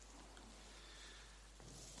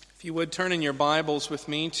If you would turn in your Bibles with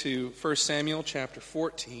me to 1 Samuel chapter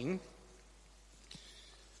 14.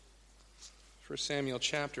 1 Samuel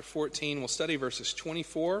chapter 14, we'll study verses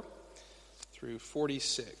 24 through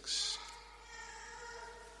 46.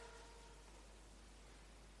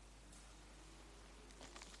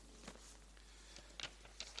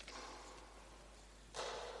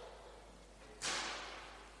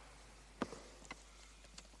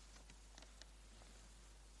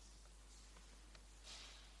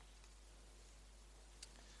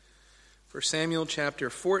 For Samuel chapter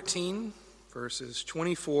 14, verses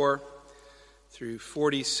 24 through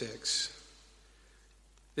 46.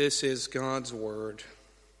 This is God's word.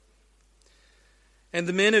 And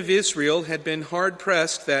the men of Israel had been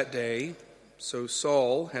hard-pressed that day, so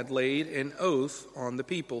Saul had laid an oath on the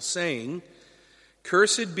people, saying,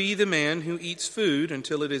 "Cursed be the man who eats food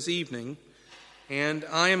until it is evening, and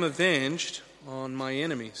I am avenged on my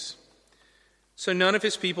enemies." So none of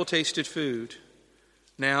his people tasted food.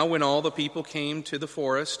 Now, when all the people came to the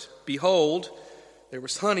forest, behold, there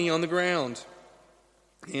was honey on the ground.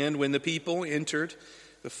 And when the people entered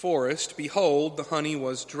the forest, behold, the honey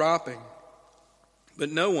was dropping.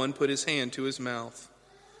 But no one put his hand to his mouth,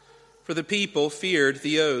 for the people feared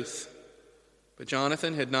the oath. But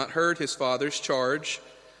Jonathan had not heard his father's charge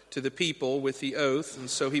to the people with the oath,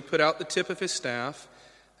 and so he put out the tip of his staff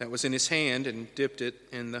that was in his hand and dipped it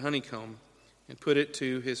in the honeycomb, and put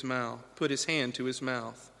his hand to his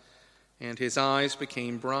mouth, and his eyes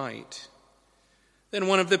became bright. Then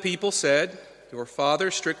one of the people said, "Your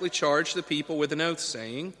father strictly charged the people with an oath,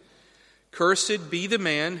 saying, 'Cursed be the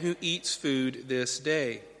man who eats food this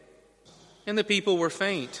day.' And the people were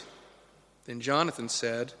faint. Then Jonathan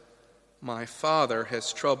said, 'My father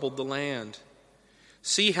has troubled the land.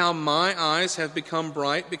 See how my eyes have become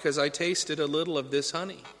bright because I tasted a little of this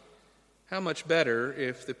honey. How much better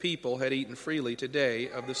if the people had eaten freely today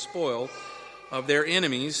of the spoil of their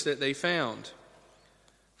enemies that they found.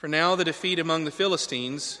 For now the defeat among the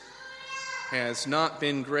Philistines has not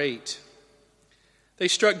been great. They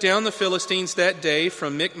struck down the Philistines that day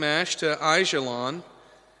from Michmash to Aijalon,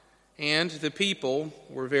 and the people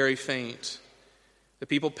were very faint. The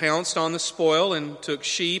people pounced on the spoil and took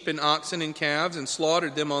sheep and oxen and calves and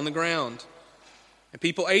slaughtered them on the ground. And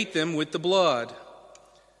people ate them with the blood.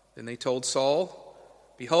 Then they told Saul,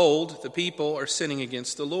 'Behold, the people are sinning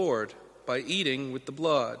against the Lord by eating with the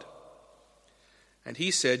blood.' And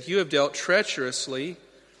he said, 'You have dealt treacherously.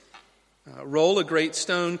 Roll a great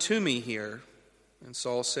stone to me here.' And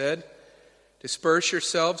Saul said, 'Disperse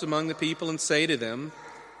yourselves among the people and say to them,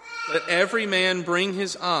 Let every man bring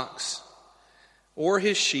his ox or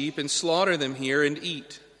his sheep and slaughter them here and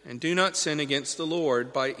eat, and do not sin against the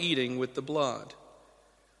Lord by eating with the blood.'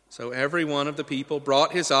 So every one of the people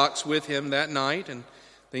brought his ox with him that night, and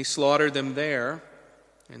they slaughtered them there.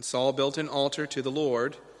 And Saul built an altar to the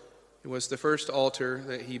Lord. It was the first altar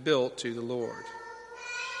that he built to the Lord.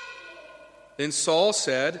 Then Saul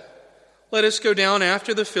said, 'Let us go down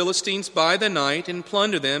after the Philistines by the night and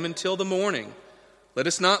plunder them until the morning. Let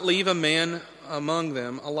us not leave a man among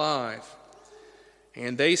them alive.'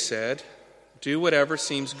 And they said, 'Do whatever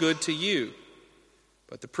seems good to you.'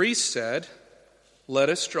 But the priest said, 'Let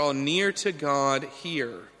us draw near to God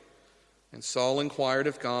here.' And Saul inquired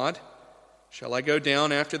of God, 'Shall I go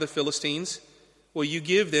down after the Philistines? Will you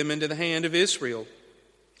give them into the hand of Israel?'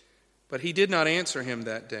 But he did not answer him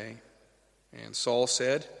that day. And Saul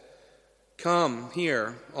said, 'Come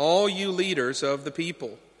here, all you leaders of the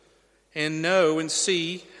people, and know and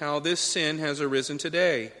see how this sin has arisen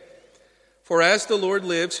today. For as the Lord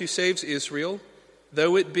lives who saves Israel,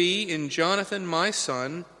 though it be in Jonathan my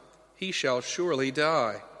son, he shall surely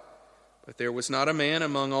die.' But there was not a man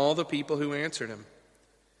among all the people who answered him.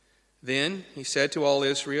 Then he said to all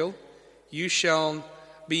Israel, 'You shall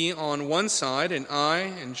be on one side, and I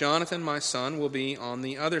and Jonathan my son will be on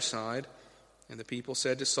the other side.' And the people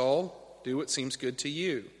said to Saul, 'Do what seems good to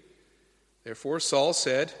you.' Therefore Saul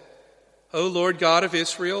said, 'O Lord God of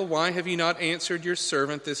Israel, why have you not answered your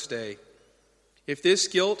servant this day? If this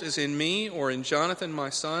guilt is in me or in Jonathan my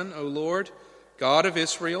son, O Lord, God of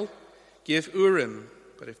Israel, give Urim,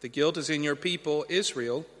 but if the guilt is in your people,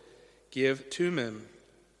 Israel, give Tumim.'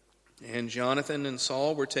 And Jonathan and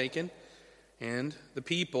Saul were taken, and the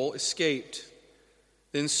people escaped.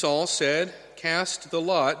 Then Saul said, 'Cast the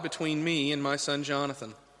lot between me and my son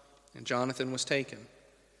Jonathan.' And Jonathan was taken.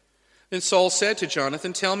 Then Saul said to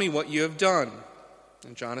Jonathan, 'Tell me what you have done.'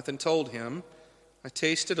 And Jonathan told him, 'I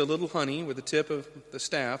tasted a little honey with the tip of the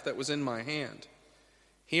staff that was in my hand.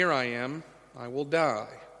 Here I am, I will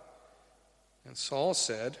die.' And Saul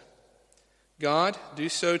said, 'God, do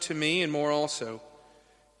so to me and more also.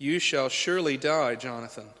 You shall surely die,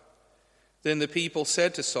 Jonathan.' Then the people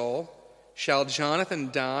said to Saul, "Shall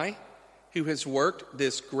Jonathan die, who has worked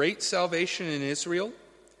this great salvation in Israel?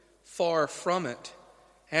 Far from it.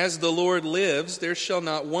 As the Lord lives, there shall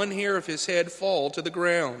not one hair of his head fall to the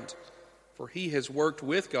ground, for he has worked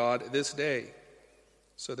with God this day."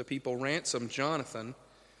 So the people ransomed Jonathan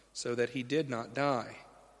so that he did not die.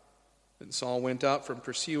 Then Saul went up from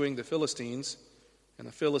pursuing the Philistines, and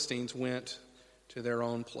the Philistines went to their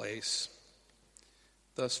own place.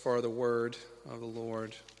 Thus far the word of the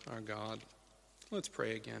Lord our God. Let's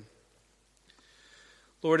pray again.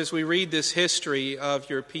 Lord, as we read this history of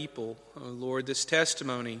your people, oh Lord, this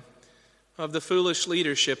testimony of the foolish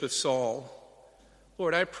leadership of Saul,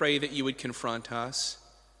 Lord, I pray that you would confront us.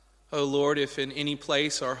 Oh Lord, if in any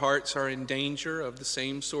place our hearts are in danger of the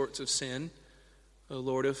same sorts of sin, oh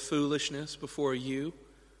Lord, of foolishness before you,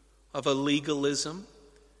 of a legalism,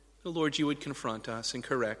 oh Lord, you would confront us and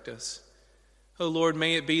correct us. Oh Lord,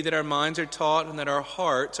 may it be that our minds are taught and that our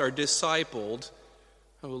hearts are discipled,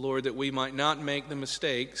 oh Lord, that we might not make the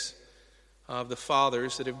mistakes of the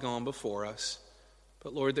fathers that have gone before us,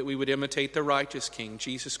 but Lord, that we would imitate the righteous King,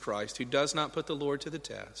 Jesus Christ, who does not put the Lord to the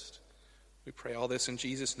test. We pray all this in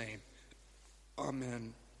Jesus' name.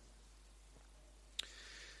 Amen.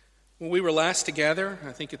 When we were last together,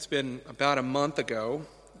 I think it's been about a month ago,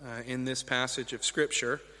 in this passage of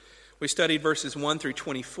Scripture, we studied verses 1 through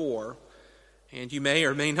 24. And you may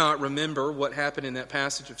or may not remember what happened in that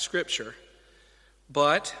passage of Scripture.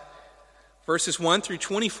 But verses 1 through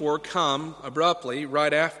 24 come abruptly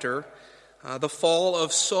right after the fall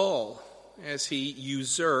of Saul, as he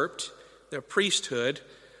usurped the priesthood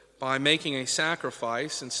by making a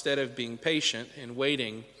sacrifice instead of being patient and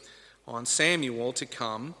waiting on Samuel to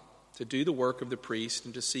come to do the work of the priest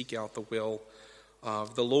and to seek out the will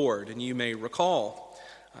of the Lord. And you may recall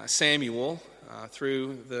Samuel,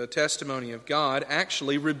 through the testimony of God,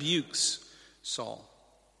 actually rebukes Saul.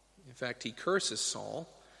 In fact, he curses Saul,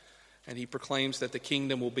 and he proclaims that the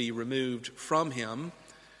kingdom will be removed from him,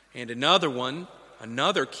 and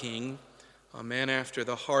another king, a man after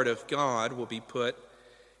the heart of God, will be put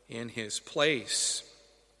in his place.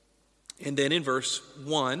 And then in verse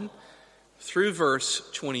 1 through verse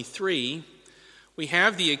 23, we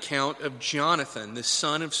have the account of Jonathan, the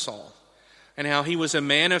son of Saul, and how he was a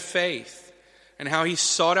man of faith, and how he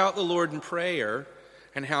sought out the Lord in prayer,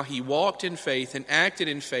 and how he walked in faith and acted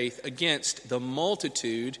in faith against the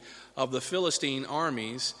multitude of the Philistine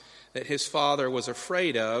armies that his father was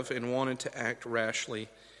afraid of and wanted to act rashly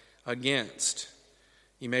against.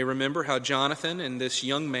 You may remember how Jonathan and this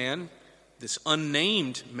young man, this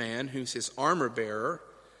unnamed man who's his armor bearer,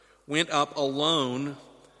 went up alone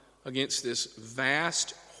against this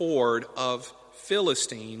vast horde of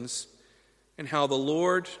Philistines, and how the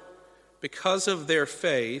Lord, because of their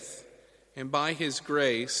faith and by his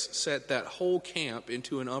grace, set that whole camp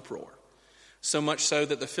into an uproar. So much so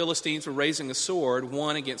that the Philistines were raising a sword,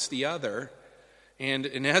 one against the other, and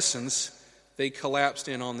in essence, they collapsed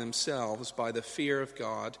in on themselves by the fear of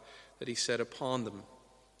God that he set upon them.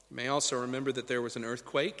 You may also remember that there was an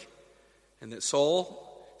earthquake, and that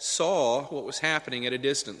Saul saw what was happening at a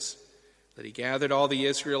distance, that he gathered all the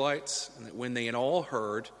Israelites, and that when they had all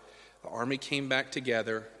heard, the army came back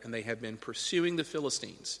together, and they had been pursuing the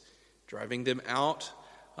Philistines, driving them out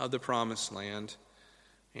of the promised land.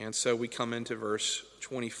 And so we come into verse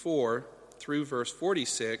 24 through verse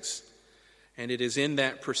 46, and it is in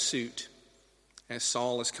that pursuit, as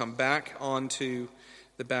Saul has come back onto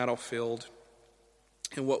the battlefield,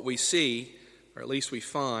 and what we see, or at least we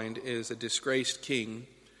find, is a disgraced king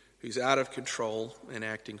who's out of control and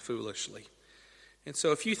acting foolishly. And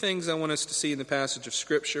so a few things I want us to see in the passage of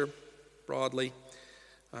Scripture, broadly.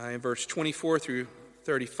 In verse 24 through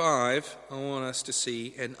 35, I want us to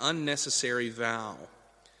see an unnecessary vow.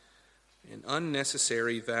 An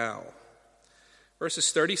unnecessary vow.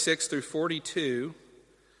 Verses 36 through 42,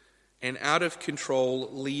 an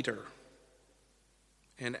out-of-control leader.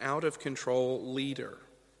 An out-of-control leader.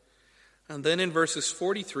 And then in verses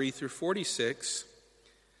 43 through 46,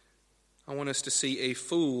 I want us to see a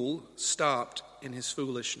fool stopped in his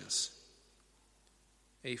foolishness.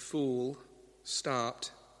 A fool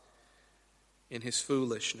stopped in his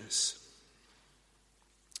foolishness.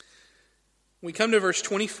 When we come to verse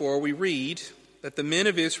 24, we read that the men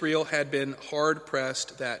of Israel had been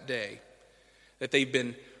hard-pressed that day, that they've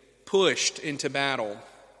been pushed into battle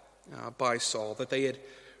by Saul, that they had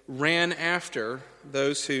ran after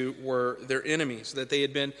those who were their enemies, that they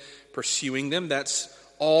had been pursuing them. That's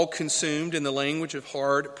all consumed in the language of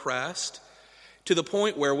hard-pressed, to the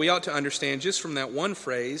point where we ought to understand just from that one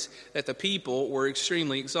phrase that the people were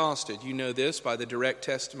extremely exhausted. You know this by the direct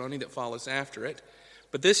testimony that follows after it.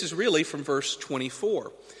 But this is really from verse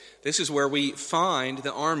 24. This is where we find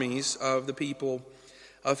the armies of the people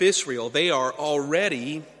of Israel. They are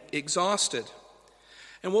already exhausted.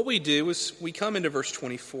 And what we do is we come into verse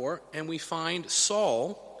 24 and we find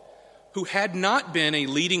Saul, who had not been a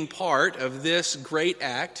leading part of this great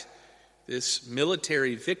act, this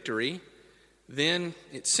military victory, then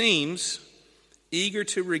it seems eager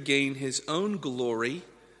to regain his own glory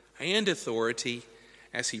and authority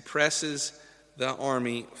as he presses the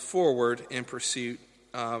army forward in pursuit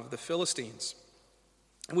of the Philistines.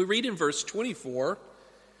 And we read in verse 24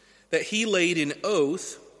 that he laid an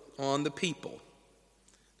oath on the people.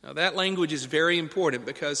 Now that language is very important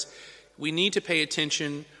because we need to pay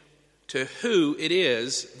attention to who it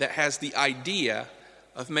is that has the idea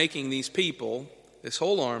of making these people, this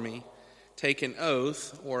whole army, take an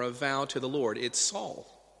oath or a vow to the Lord. It's Saul.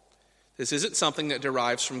 This isn't something that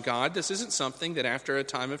derives from God. This isn't something that after a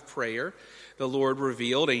time of prayer, the Lord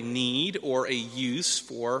revealed a need or a use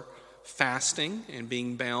for fasting and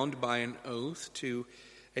being bound by an oath to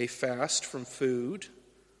a fast from food.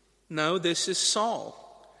 No, this is Saul.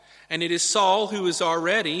 And it is Saul who is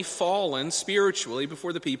already fallen spiritually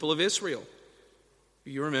before the people of Israel.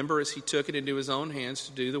 You remember as he took it into his own hands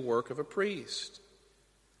to do the work of a priest.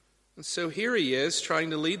 And so here he is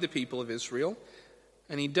trying to lead the people of Israel,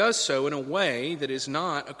 and he does so in a way that is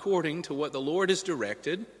not according to what the Lord has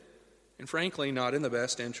directed, and frankly, not in the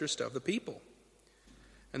best interest of the people.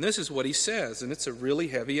 And this is what he says, and it's a really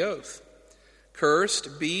heavy oath.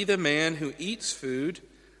 Cursed be the man who eats food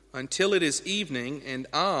until it is evening, and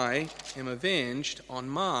I am avenged on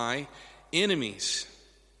my enemies.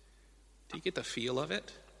 Do you get the feel of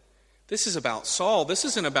it? This is about Saul. This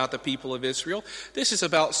isn't about the people of Israel. This is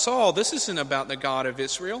about Saul. This isn't about the God of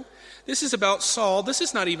Israel. This is about Saul. This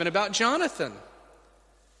is not even about Jonathan.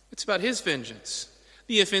 It's about his vengeance,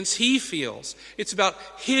 the offense he feels. It's about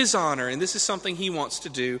his honor, and this is something he wants to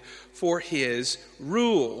do for his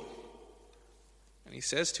rule. And he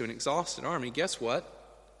says to an exhausted army, guess what?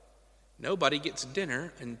 Nobody gets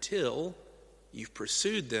dinner until you've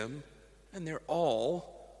pursued them and they're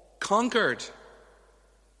all conquered.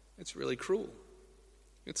 It's really cruel.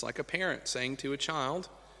 It's like a parent saying to a child,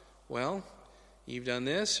 well, you've done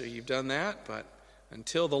this or you've done that, but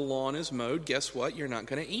until the lawn is mowed, guess what? You're not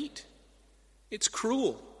going to eat. It's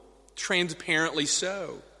cruel, transparently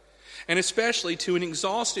so. And especially to an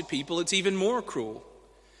exhausted people, it's even more cruel.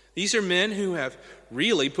 These are men who have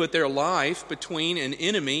really put their life between an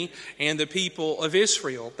enemy and the people of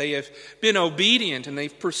Israel. They have been obedient and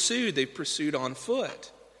they've pursued on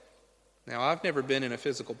foot. Now, I've never been in a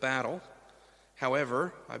physical battle.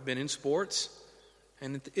 However, I've been in sports.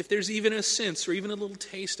 And if there's even a sense or even a little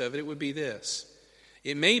taste of it, it would be this.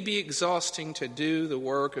 It may be exhausting to do the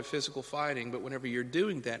work of physical fighting, but whenever you're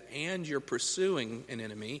doing that and you're pursuing an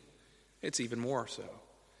enemy, it's even more so.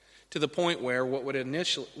 To the point where what would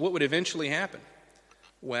eventually happen?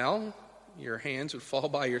 Well, your hands would fall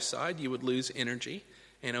by your side, you would lose energy,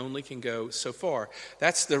 and only can go so far.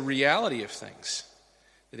 That's the reality of things.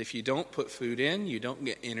 That if you don't put food in, you don't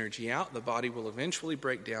get energy out, the body will eventually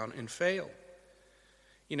break down and fail.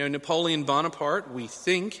 You know, Napoleon Bonaparte, we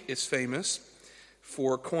think, is famous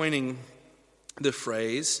for coining the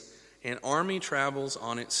phrase, an army travels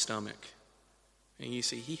on its stomach. And you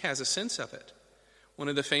see, he has a sense of it. One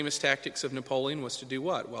of the famous tactics of Napoleon was to do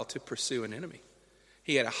what? Well, to pursue an enemy.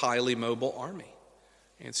 He had a highly mobile army.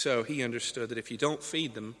 And so he understood that if you don't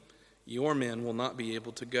feed them, your men will not be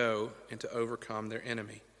able to go and to overcome their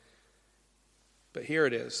enemy. But here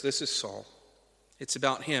it is. This is Saul. It's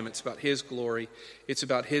about him. It's about his glory. It's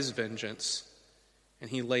about his vengeance. And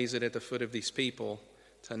he lays it at the foot of these people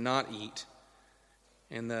to not eat.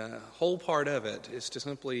 And the whole part of it is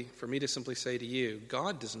for me to simply say to you,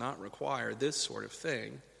 God does not require this sort of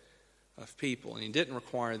thing of people. And he didn't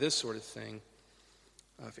require this sort of thing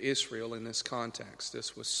of Israel in this context.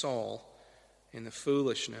 This was Saul in the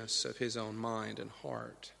foolishness of his own mind and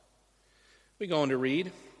heart. We go on to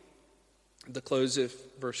read at the close of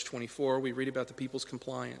verse 24. We read about the people's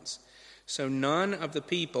compliance. So none of the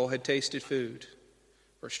people had tasted food.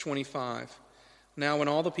 Verse 25. Now when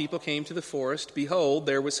all the people came to the forest, behold,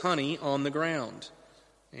 there was honey on the ground.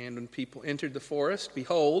 And when people entered the forest,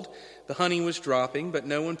 behold, the honey was dropping, but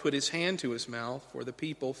no one put his hand to his mouth, for the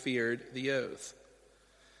people feared the oath.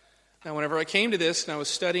 Now whenever I came to this and I was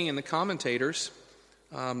studying in the commentators,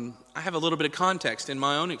 I have a little bit of context in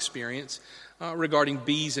my own experience regarding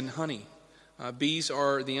bees and honey. Bees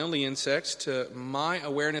are the only insects, to my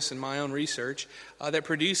awareness and my own research, that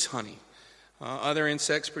produce honey. Other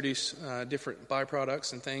insects produce different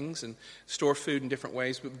byproducts and things and store food in different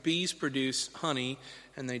ways, but bees produce honey,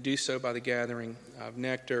 and they do so by the gathering of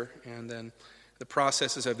nectar and then the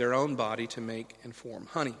processes of their own body to make and form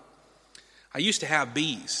honey. I used to have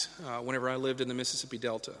bees whenever I lived in the Mississippi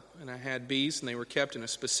Delta, and I had bees, and they were kept in a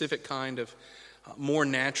specific kind of more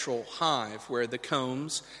natural hive where the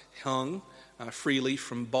combs hung freely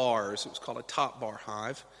from bars. It was called a top bar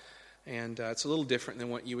hive. And it's a little different than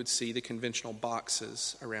what you would see the conventional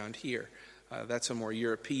boxes around here. That's a more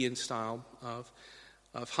European style of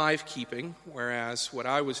hive keeping, whereas what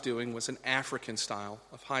I was doing was an African style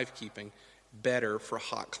of hive keeping, better for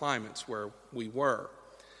hot climates where we were.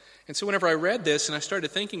 And so whenever I read this and I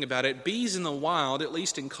started thinking about it, bees in the wild, at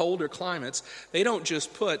least in colder climates, they don't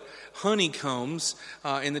just put honeycombs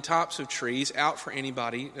in the tops of trees out for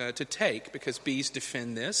anybody to take, because bees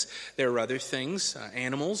defend this. There are other things,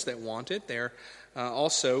 animals that want it. There are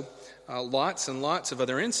also lots and lots of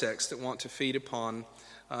other insects that want to feed upon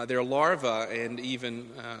their larvae and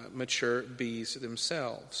even mature bees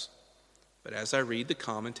themselves. But as I read the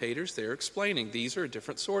commentators, they're explaining these are a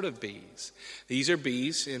different sort of bees. These are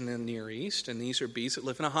bees in the Near East, and these are bees that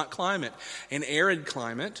live in a hot climate, an arid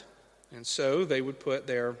climate. And so they would put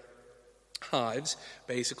their hives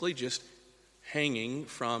basically just hanging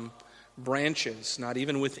from branches, not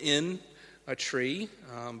even within a tree,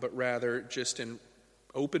 but rather just in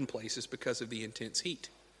open places because of the intense heat.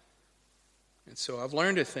 And so I've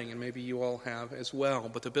learned a thing, and maybe you all have as well.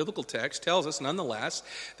 But the biblical text tells us, nonetheless,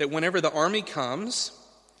 that whenever the army comes,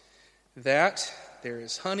 that there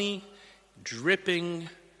is honey dripping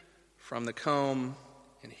from the comb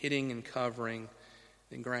and hitting and covering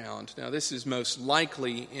the ground. Now, this is most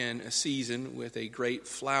likely in a season with a great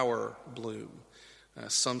flower bloom,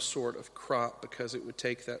 some sort of crop, because it would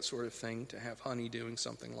take that sort of thing to have honey doing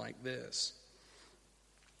something like this.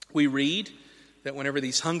 We read that whenever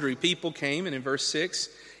these hungry people came, and in verse 6,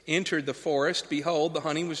 entered the forest, behold, the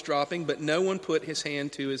honey was dropping, but no one put his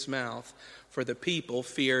hand to his mouth, for the people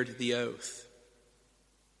feared the oath.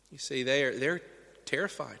 You see, they're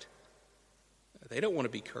terrified. They don't want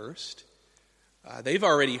to be cursed. They've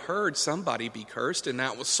already heard somebody be cursed, and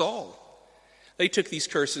that was Saul. They took these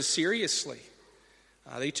curses seriously.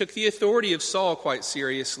 They took the authority of Saul quite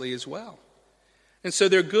seriously as well. And so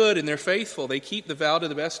they're good and they're faithful. They keep the vow to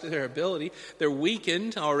the best of their ability. They're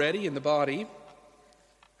weakened already in the body.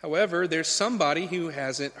 However, there's somebody who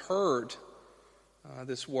hasn't heard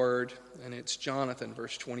this word, and it's Jonathan,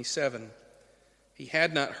 verse 27. He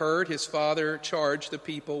had not heard his father charge the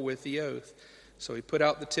people with the oath. So he put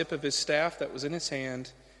out the tip of his staff that was in his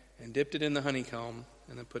hand and dipped it in the honeycomb,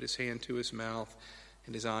 and then put his hand to his mouth,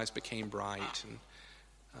 and his eyes became bright. And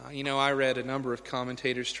I read a number of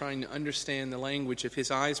commentators trying to understand the language of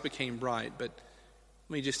his eyes became bright, but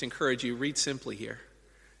let me just encourage you, read simply here.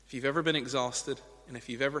 If you've ever been exhausted, and if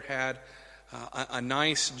you've ever had a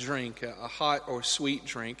nice drink, a hot or sweet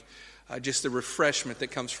drink, just the refreshment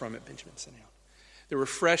that comes from it, Benjamin, sit down. The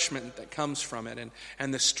refreshment that comes from it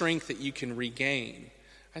and the strength that you can regain,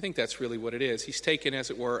 I think that's really what it is. He's taken, as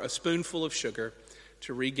it were, a spoonful of sugar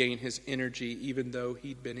to regain his energy, even though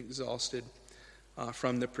he'd been exhausted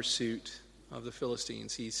from the pursuit of the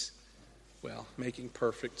Philistines. He's, making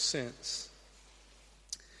perfect sense.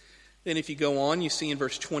 Then if you go on, you see in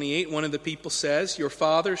verse 28, one of the people says, "Your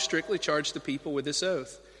father strictly charged the people with this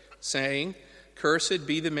oath, saying, 'Cursed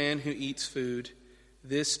be the man who eats food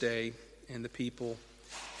this day,' and the people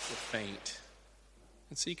will faint."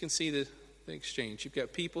 And so you can see the exchange. You've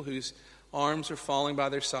got people whose arms are falling by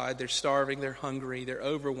their side. They're starving, they're hungry, they're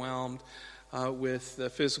overwhelmed with the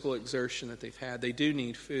physical exertion that they've had. They do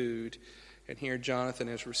need food. And here Jonathan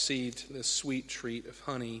has received this sweet treat of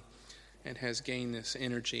honey and has gained this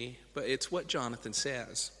energy. But it's what Jonathan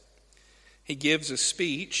says. He gives a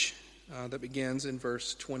speech that begins in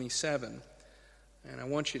verse 27. And I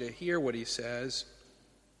want you to hear what he says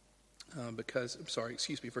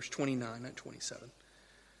verse 29, not 27.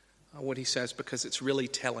 What he says, because it's really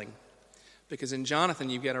telling. Because in Jonathan,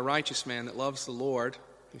 you've got a righteous man that loves the Lord,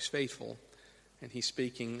 who's faithful. And he's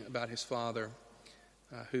speaking about his father,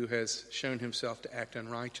 who has shown himself to act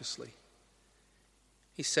unrighteously.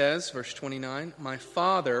 He says, verse 29, "My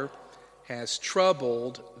father has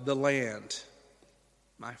troubled the land."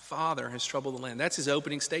 My father has troubled the land. That's his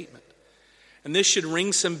opening statement. And this should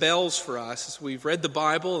ring some bells for us as we've read the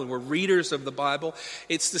Bible and we're readers of the Bible.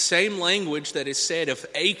 It's the same language that is said of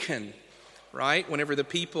Achan, right? Whenever the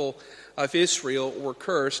people of Israel were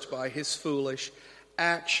cursed by his foolish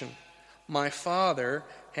action. My father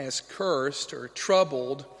has cursed or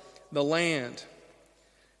troubled the land.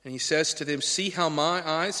 And he says to them, "See how my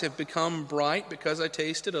eyes have become bright because I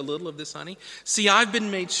tasted a little of this honey? See, I've been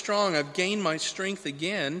made strong. I've gained my strength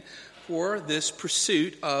again for this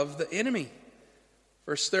pursuit of the enemy."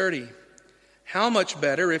 Verse 30, "How much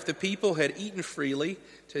better if the people had eaten freely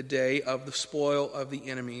today of the spoil of the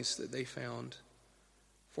enemies that they found.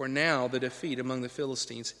 For now the defeat among the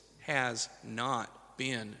Philistines has not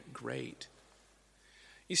been great."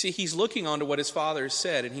 You see, he's looking on to what his father has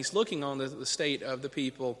said, and he's looking on the state of the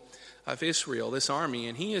people of Israel, this army,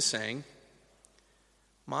 and he is saying,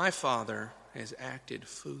 my father has acted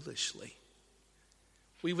foolishly.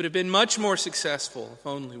 We would have been much more successful if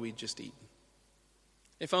only we'd just eaten.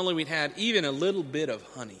 If only we'd had even a little bit of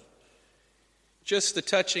honey. Just the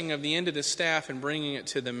touching of the end of the staff and bringing it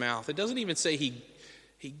to the mouth. It doesn't even say he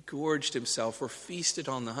gorged himself or feasted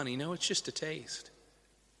on the honey. No, it's just a taste.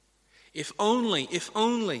 If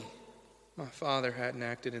only my father hadn't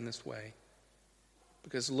acted in this way.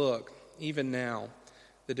 Because look, even now,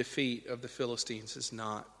 the defeat of the Philistines has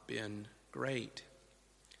not been great.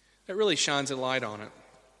 That really shines a light on it.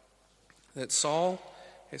 That Saul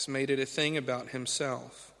has made it a thing about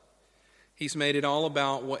himself. He's made it all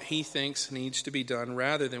about what he thinks needs to be done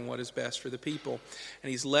rather than what is best for the people. And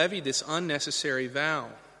he's levied this unnecessary vow.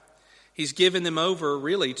 He's given them over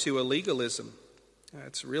really to a legalism.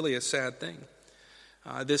 It's really a sad thing.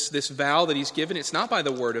 This vow that he's given, it's not by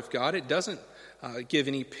the word of God. It doesn't give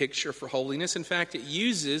any picture for holiness. In fact, it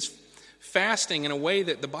uses fasting in a way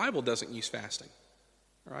that the Bible doesn't use fasting.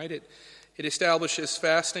 All right? It establishes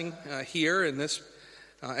fasting here in this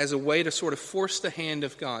as a way to sort of force the hand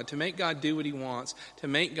of God, to make God do what he wants, to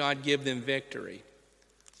make God give them victory.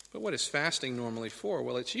 But what is fasting normally for?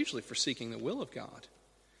 Well, it's usually for seeking the will of God.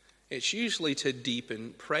 It's usually to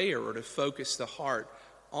deepen prayer or to focus the heart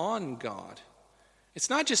on God. It's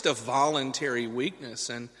not just a voluntary weakness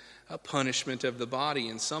and a punishment of the body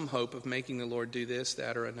in some hope of making the Lord do this,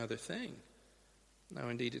 that, or another thing. No,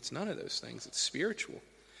 indeed, it's none of those things. It's spiritual.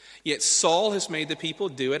 Yet Saul has made the people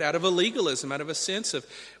do it out of a legalism, out of a sense of,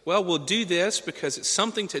 well, we'll do this because it's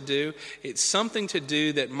something to do. It's something to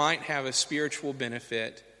do that might have a spiritual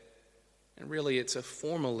benefit. And really, it's a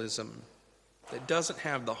formalism that doesn't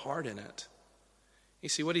have the heart in it. You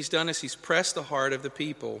see, what he's done is he's pressed the heart of the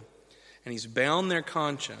people and he's bound their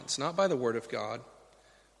conscience, not by the word of God,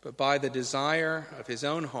 but by the desire of his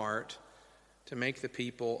own heart to make the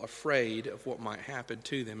people afraid of what might happen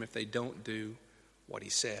to them if they don't do what he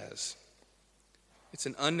says. It's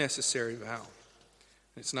an unnecessary vow.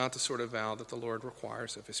 It's not the sort of vow that the Lord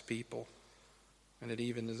requires of his people. And it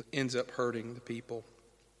even ends up hurting the people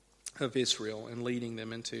of Israel and leading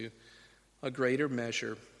them into a greater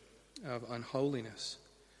measure of unholiness.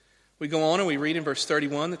 We go on and we read in verse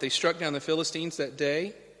 31 that they struck down the Philistines that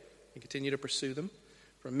day and continue to pursue them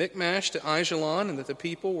from Michmash to Aijalon, and that the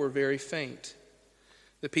people were very faint.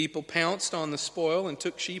 The people pounced on the spoil and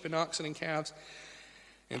took sheep and oxen and calves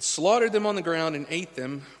and slaughtered them on the ground and ate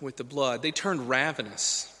them with the blood. They turned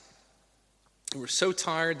ravenous. They were so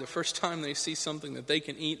tired the first time they see something that they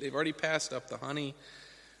can eat. They've already passed up the honey.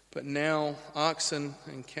 But now, oxen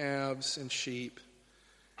and calves and sheep,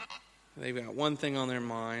 they've got one thing on their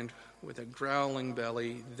mind. With a growling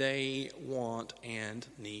belly, they want and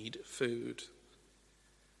need food.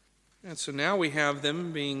 And so now we have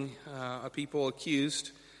them being a people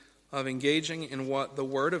accused of engaging in what the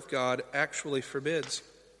Word of God actually forbids.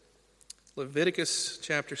 Leviticus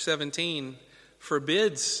chapter 17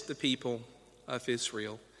 forbids the people of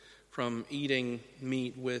Israel from eating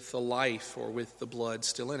meat with the life or with the blood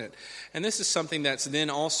still in it. And this is something that's then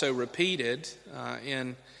also repeated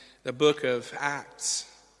in the book of Acts.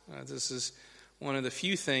 This is one of the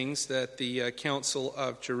few things that the Council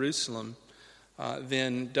of Jerusalem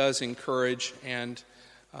then does encourage and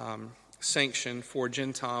sanction for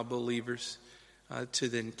Gentile believers to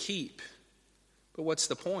then keep. But what's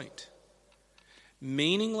the point?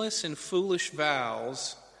 Meaningless and foolish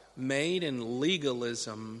vows made in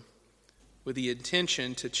legalism with the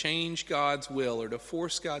intention to change God's will or to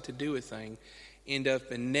force God to do a thing end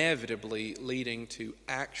up inevitably leading to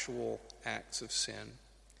actual acts of sin,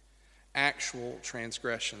 actual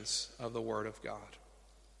transgressions of the Word of God.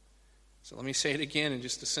 So let me say it again in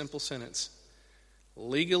just a simple sentence.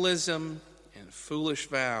 Legalism and foolish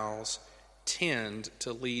vows tend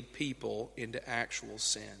to lead people into actual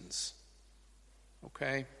sins.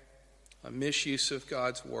 Okay? A misuse of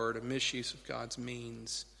God's Word, a misuse of God's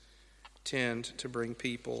means tend to bring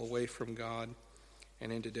people away from God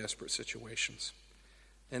and into desperate situations.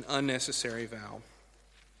 An unnecessary vow.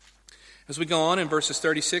 As we go on in verses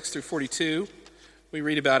 36 through 42, we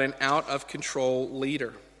read about an out-of-control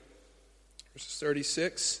leader. Verses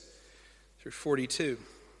 36 through 42.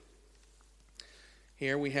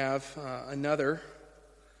 Here we have another.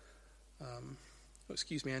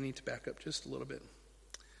 I need to back up just a little bit.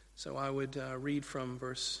 So I would read from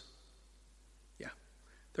verse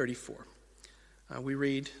 34. We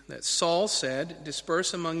read that Saul said,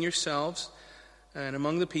 "Disperse among yourselves and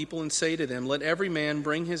among the people, and say to them, let every man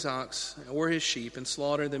bring his ox or his sheep and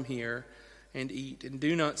slaughter them here and eat. And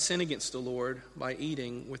do not sin against the Lord by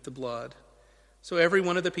eating with the blood." So every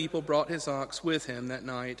one of the people brought his ox with him that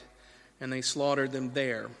night, and they slaughtered them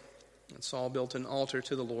there. And Saul built an altar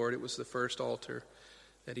to the Lord. It was the first altar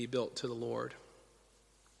that he built to the Lord.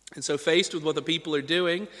 And so faced with what the people are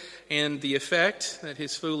doing and the effect that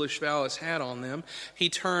his foolish vow has had on them, he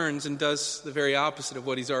turns and does the very opposite of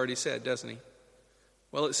what he's already said, doesn't he?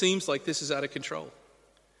 Well, it seems like this is out of control.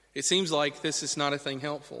 It seems like this is not a thing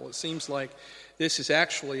helpful. It seems like this is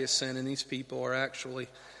actually a sin, and these people are actually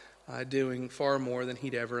doing far more than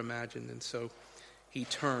he'd ever imagined. And so he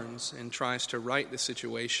turns and tries to right the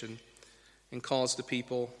situation and calls the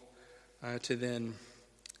people to then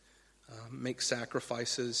make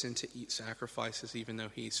sacrifices and to eat sacrifices, even though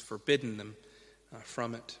he's forbidden them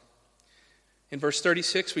from it. In verse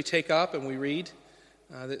 36, we take up and we read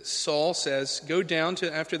that Saul says, "Go down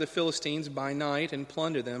to after the Philistines by night and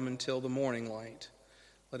plunder them until the morning light.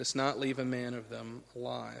 Let us not leave a man of them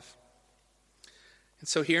alive." And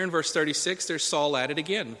so here in verse 36, there's Saul at it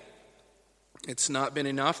again. It's not been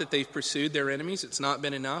enough that they've pursued their enemies. It's not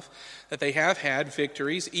been enough that they have had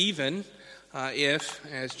victories, even if,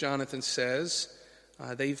 as Jonathan says,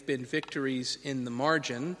 they've been victories in the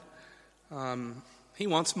margin. He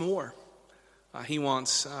wants more. He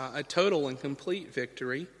wants a total and complete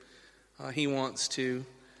victory. He wants to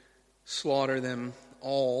slaughter them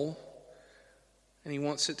all, and he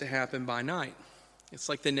wants it to happen by night. It's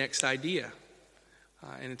like the next idea,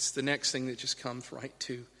 and it's the next thing that just comes right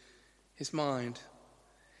to his mind.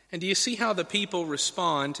 And do you see how the people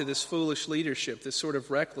respond to this foolish leadership, this sort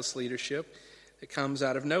of reckless leadership that comes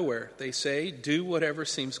out of nowhere? They say, "Do whatever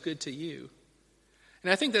seems good to you."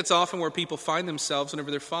 And I think that's often where people find themselves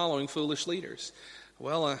whenever they're following foolish leaders.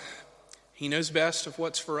 Well, he knows best of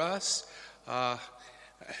what's for us.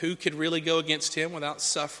 Who could really go against him without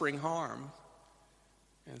suffering harm?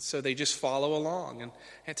 And so they just follow along. And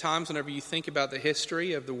at times, whenever you think about the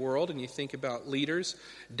history of the world and you think about leaders,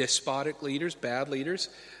 despotic leaders, bad leaders,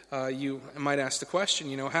 you might ask the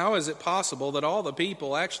question, how is it possible that all the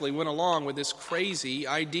people actually went along with this crazy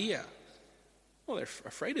idea? Well, they're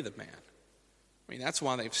afraid of the man. I mean, that's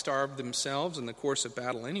why they've starved themselves in the course of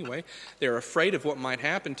battle anyway. They're afraid of what might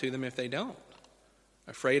happen to them if they don't.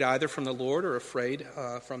 Afraid either from the Lord or afraid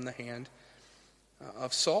from the hand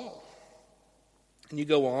of Saul. And you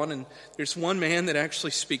go on, and there's one man that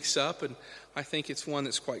actually speaks up, and I think it's one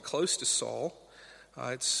that's quite close to Saul.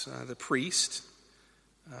 It's the priest.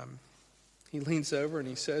 He leans over and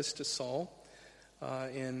he says to Saul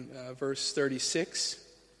in verse 36,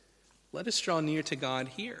 "Let us draw near to God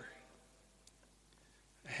here."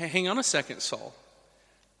 Hang on a second, Saul.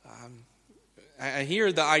 I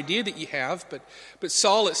hear the idea that you have, but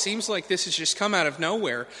Saul, it seems like this has just come out of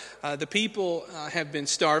nowhere. The people have been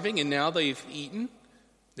starving, and now they've eaten.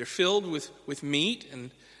 They're filled with meat,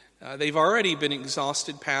 and they've already been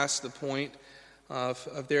exhausted past the point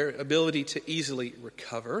of their ability to easily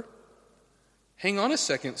recover. Hang on a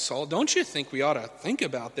second, Saul. Don't you think we ought to think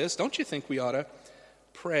about this? Don't you think we ought to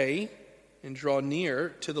pray and draw near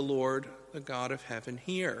to the Lord, the God of heaven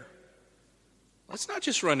here? Let's not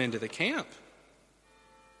just run into the camp.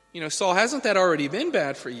 Saul, hasn't that already been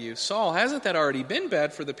bad for you? Saul, hasn't that already been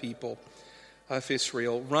bad for the people of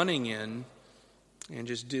Israel, running in and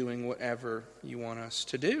just doing whatever you want us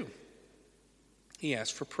to do? He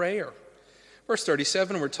asked for prayer. Verse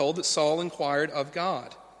 37, we're told that Saul inquired of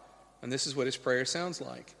God. And this is what his prayer sounds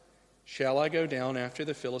like. "Shall I go down after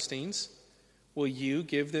the Philistines? Will you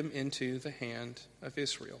give them into the hand of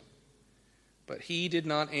Israel?" But he did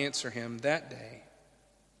not answer him that day.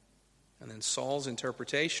 And then Saul's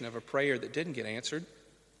interpretation of a prayer that didn't get answered,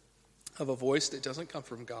 of a voice that doesn't come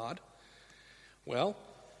from God. Well,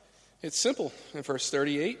 it's simple. In verse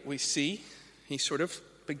 38, we see he sort of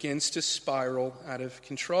begins to spiral out of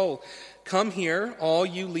control. "Come here, all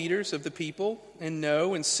you leaders of the people, and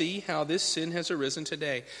know and see how this sin has arisen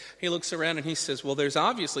today." He looks around and he says, well, there's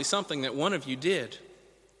obviously something that one of you did.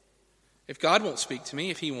 If God won't speak to me,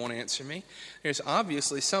 if he won't answer me, there's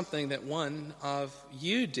obviously something that one of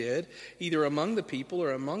you did, either among the people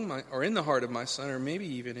or or in the heart of my son, or maybe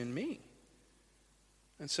even in me.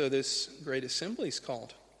 And so this great assembly is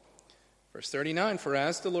called. Verse 39, "For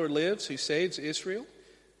as the Lord lives, who saves Israel,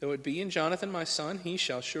 though it be in Jonathan my son, he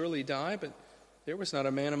shall surely die." But there was not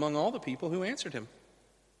a man among all the people who answered him.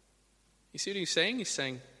 You see what he's saying? He's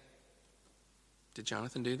saying, did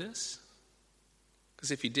Jonathan do this?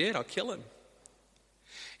 Because if he did, I'll kill him.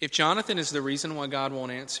 If Jonathan is the reason why God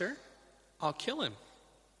won't answer, I'll kill him.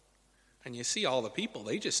 And you see all the people,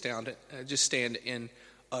 they just stand in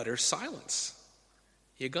utter silence.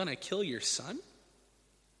 You're going to kill your son?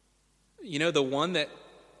 You know, the one that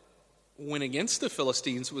went against the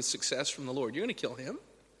Philistines with success from the Lord. You're going to kill him?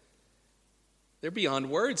 They're beyond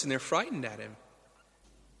words, and they're frightened at him.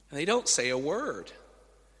 And they don't say a word.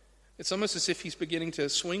 It's almost as if he's beginning to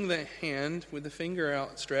swing the hand with the finger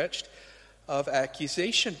outstretched of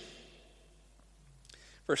accusation.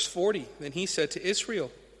 Verse 40, then he said to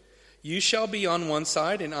Israel, you shall be on one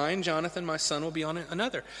side, and I and Jonathan, my son, will be on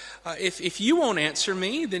another. If you won't answer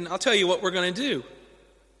me, then I'll tell you what we're going to do.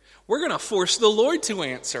 We're going to force the Lord to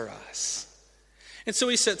answer us. And so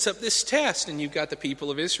he sets up this test, and you've got the people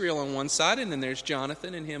of Israel on one side, and then there's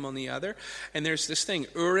Jonathan and him on the other. And there's this thing,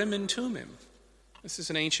 Urim and Thummim. This is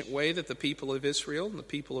an ancient way that the people of Israel and the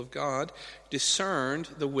people of God discerned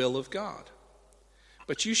the will of God.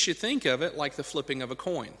 But you should think of it like the flipping of a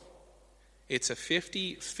coin. It's a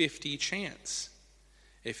 50-50 chance.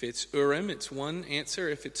 If it's Urim, it's one answer.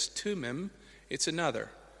 If it's Thummim, it's another.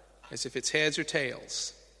 As if it's heads or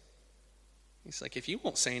tails. He's like, if you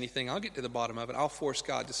won't say anything, I'll get to the bottom of it. I'll force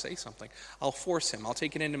God to say something. I'll force him. I'll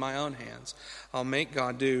take it into my own hands. I'll make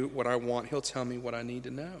God do what I want. He'll tell me what I need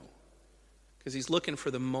to know. Because he's looking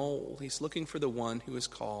for the mole. He's looking for the one who has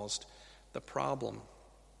caused the problem.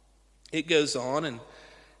 It goes on, and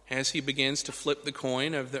as he begins to flip the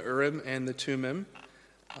coin of the Urim and the Thummim,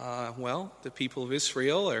 the people of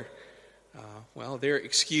Israel are, they're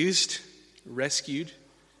excused, rescued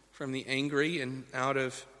from the angry and out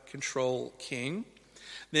of control king.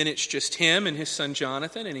 Then it's just him and his son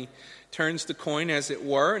Jonathan, and he turns the coin, as it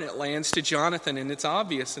were, and it lands to Jonathan, and it's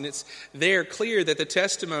obvious, and it's there clear that the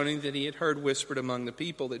testimony that he had heard whispered among the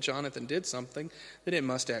people that Jonathan did something, that it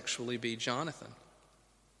must actually be Jonathan.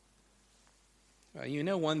 You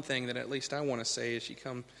know, one thing that at least I want to say as you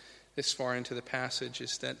come this far into the passage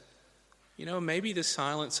is that, maybe the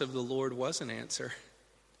silence of the Lord was an answer.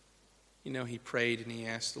 He prayed and he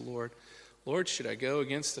asked the Lord, Lord, should I go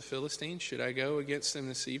against the Philistines? Should I go against them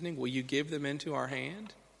this evening? Will you give them into our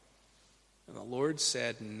hand? And the Lord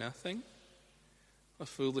said nothing. A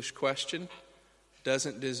foolish question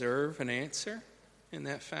doesn't deserve an answer in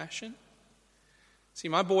that fashion. See,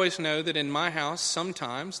 my boys know that in my house,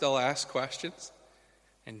 sometimes they'll ask questions,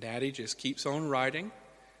 and Daddy just keeps on writing.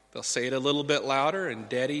 They'll say it a little bit louder, and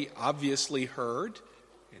Daddy obviously heard,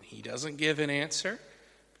 and he doesn't give an answer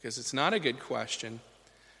because it's not a good question.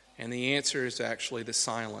 And the answer is actually the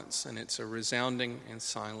silence, and it's a resounding and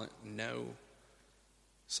silent no.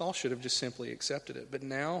 Saul should have just simply accepted it, but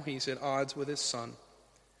now he's at odds with his son,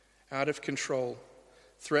 out of control,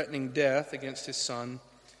 threatening death against his son,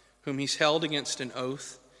 whom he's held against an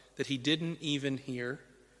oath that he didn't even hear.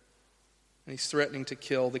 And he's threatening to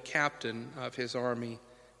kill the captain of his army,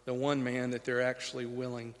 the one man that they're actually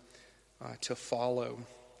willing to follow.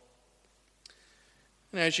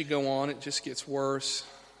 And as you go on, it just gets worse.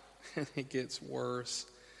 And it gets worse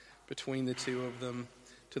between the two of them,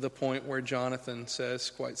 to the point where Jonathan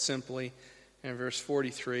says quite simply in verse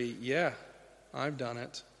 43, yeah, I've done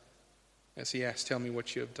it. As he asks, tell me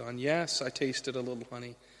what you have done. Yes, I tasted a little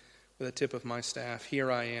honey with the tip of my staff.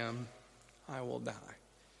 Here I am. I will die.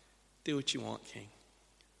 Do what you want, King.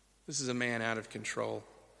 This is a man out of control.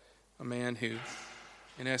 A man who,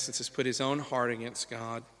 in essence, has put his own heart against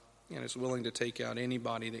God and is willing to take out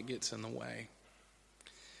anybody that gets in the way.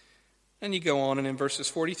 And you go on, and in verses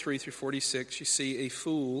 43 through 46, you see a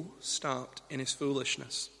fool stopped in his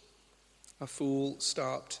foolishness. A fool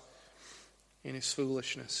stopped in his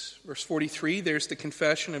foolishness. Verse 43, there's the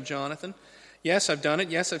confession of Jonathan. Yes, I've done it.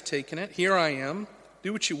 Yes, I've taken it. Here I am.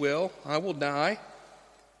 Do what you will. I will die.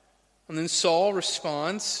 And then Saul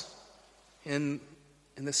responds in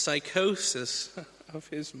the psychosis of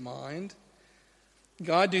his mind.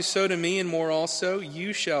 God, do so to me and more also.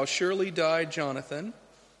 You shall surely die, Jonathan.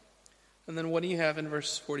 And then what do you have in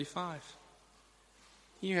verse 45?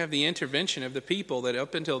 You have the intervention of the people that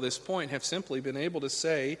up until this point have simply been able to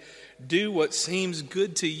say, do what seems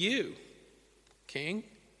good to you, King.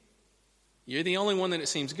 You're the only one that it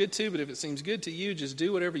seems good to, but if it seems good to you, just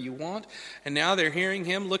do whatever you want. And now they're hearing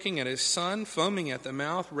him looking at his son, foaming at the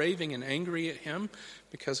mouth, raving and angry at him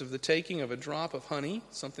because of the taking of a drop of honey,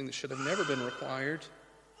 something that should have never been required.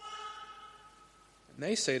 And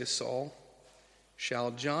they say to Saul,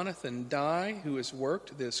 shall Jonathan die who has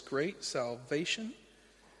worked this great salvation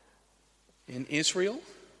in Israel?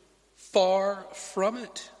 Far from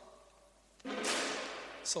it.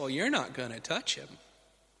 Saul, you're not going to touch him.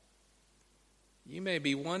 You may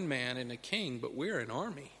be one man and a king, but we're an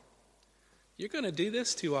army. You're going to do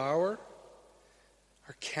this to our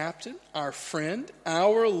captain, our friend,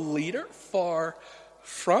 our leader? Far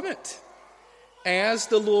from it. As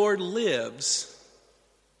the Lord lives.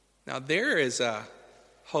 Now there is a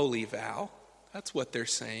holy vow. That's what they're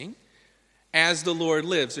saying. As the Lord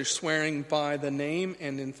lives. They're swearing by the name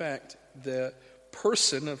and, in fact, the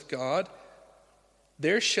person of God.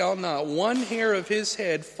 There shall not one hair of his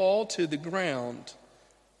head fall to the ground,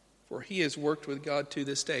 for he has worked with God to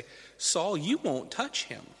this day. Saul, you won't touch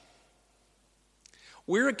him.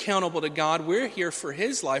 We're accountable to God. We're here for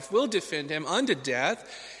his life. We'll defend him unto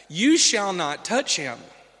death. You shall not touch him.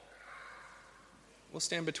 We'll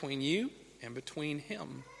stand between you and between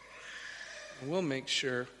him. And we'll make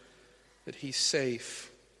sure that he's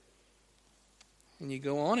safe. And you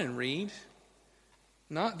go on and read,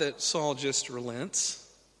 not that Saul just relents,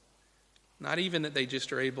 not even that they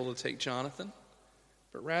just are able to take Jonathan,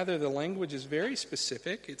 but rather the language is very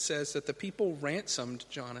specific. It says that the people ransomed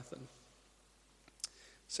Jonathan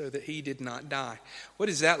so that he did not die. What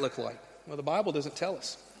does that look like? Well, the Bible doesn't tell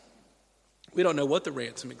us. We don't know what the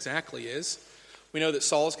ransom exactly is. We know that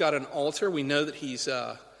Saul's got an altar. We know that he's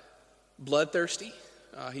bloodthirsty.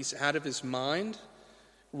 He's out of his mind,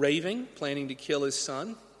 raving, planning to kill his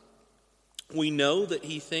son. We know that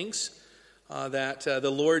he thinks that the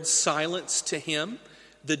Lord's silence to him,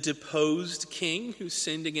 the deposed king who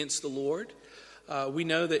sinned against the Lord. We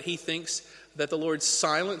know that he thinks that the Lord's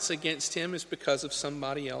silence against him is because of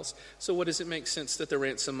somebody else. So what does it make sense that the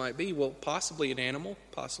ransom might be? Well, possibly an animal,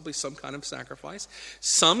 possibly some kind of sacrifice,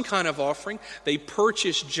 some kind of offering. They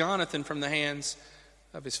purchased Jonathan from the hands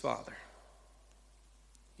of his father.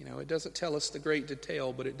 You know, it doesn't tell us the great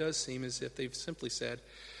detail, but it does seem as if they've simply said,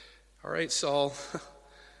 all right, Saul,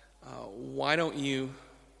 why don't you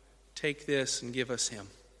take this and give us him?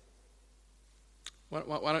 Why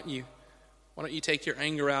don't you take your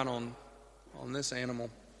anger out on this animal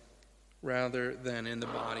rather than in the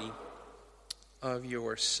body of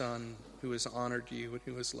your son who has honored you and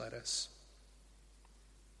who has led us?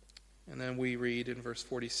 And then we read in verse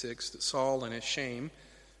 46 that Saul in his shame,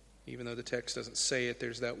 even though the text doesn't say it,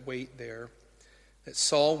 there's that weight there, that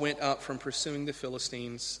Saul went up from pursuing the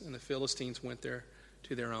Philistines, and the Philistines went there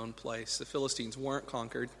to their own place. The Philistines weren't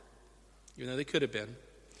conquered, even though they could have been.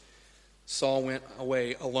 Saul went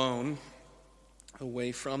away alone,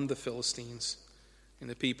 away from the Philistines, and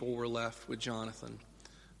the people were left with Jonathan,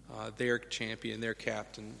 their champion, their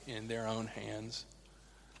captain, in their own hands.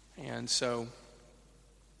 And so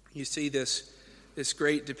you see this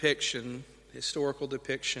great depiction, historical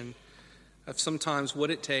depiction of sometimes what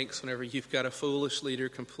it takes whenever you've got a foolish leader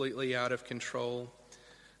completely out of control,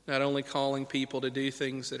 not only calling people to do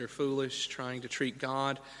things that are foolish, trying to treat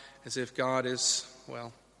God as if God is,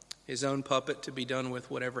 well, his own puppet to be done with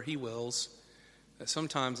whatever he wills, that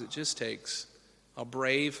sometimes it just takes a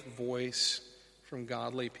brave voice from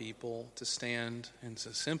godly people to stand and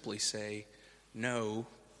to simply say, no,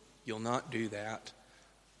 you'll not do that,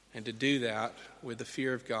 and to do that with the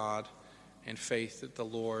fear of God and faith that the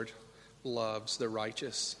Lord loves the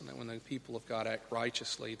righteous, and that when the people of God act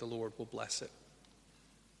righteously, the Lord will bless it.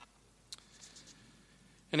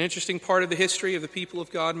 An interesting part of the history of the people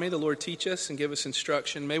of God. May the Lord teach us and give us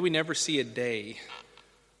instruction. May we never see a day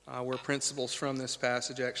where principles from this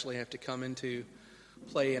passage actually have to come into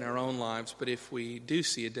play in our own lives. But if we do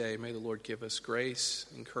see a day, may the Lord give us grace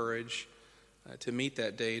and courage to meet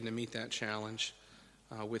that day and to meet that challenge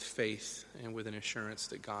with faith and with an assurance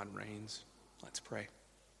that God reigns. Let's pray.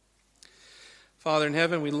 Father in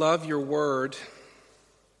heaven, we love your word.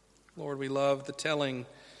 Lord, we love the telling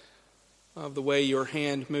of the way your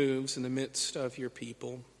hand moves in the midst of your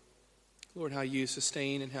people. Lord, how you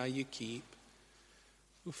sustain and how you keep.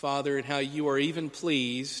 Oh, Father, and how you are even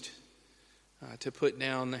pleased to put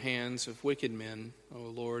down the hands of wicked men, oh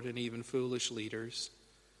Lord, and even foolish leaders.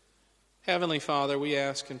 Heavenly Father, we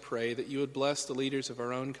ask and pray that you would bless the leaders of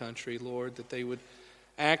our own country, Lord, that they would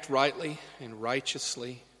act rightly and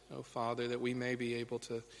righteously, oh Father, that we may be able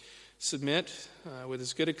to submit with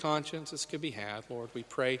as good a conscience as could be had. Lord, we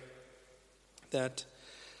pray that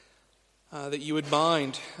you would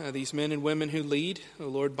bind these men and women who lead. Oh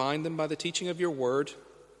Lord, bind them by the teaching of your word.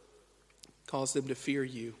 Cause them to fear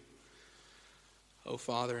you, oh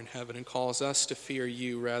Father in heaven, and cause us to fear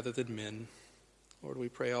you rather than men. Lord, we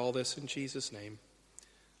pray all this in Jesus' name.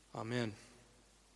 Amen.